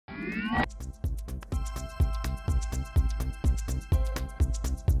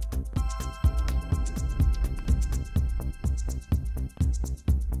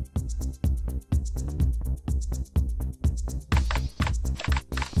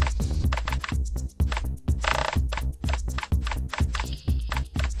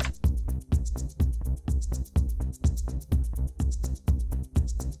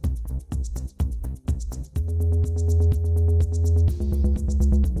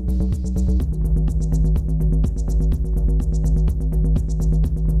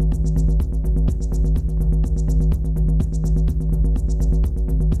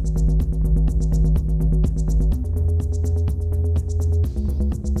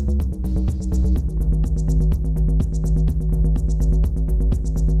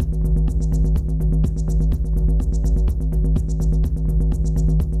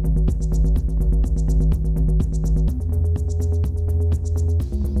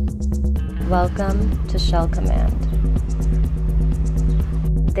Welcome to Shell Command.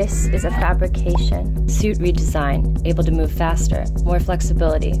 This is a fabrication, suit redesign, able to move faster, more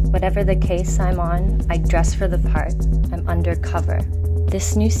flexibility. Whatever the case I'm on, I dress for the part. I'm undercover.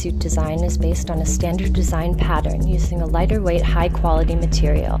 This new suit design is based on a standard design pattern using a lighter weight, high quality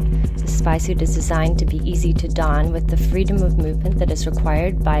material. The spy suit is designed to be easy to don with the freedom of movement that is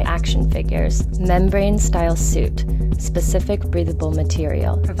required by action figures. Membrane style suit, specific breathable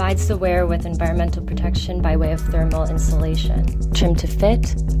material. Provides the wearer with environmental protection by way of thermal insulation. Trim to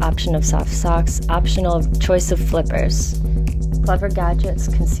fit, option of soft socks, optional choice of flippers. Clever gadgets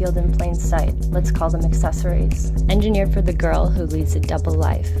concealed in plain sight, let's call them accessories. Engineered for the girl who leads a double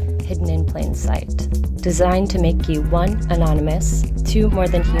life, hidden in plain sight. Designed to make you 1, anonymous, 2, more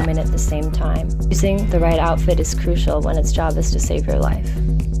than human at the same time. Using the right outfit is crucial when its job is to save your life.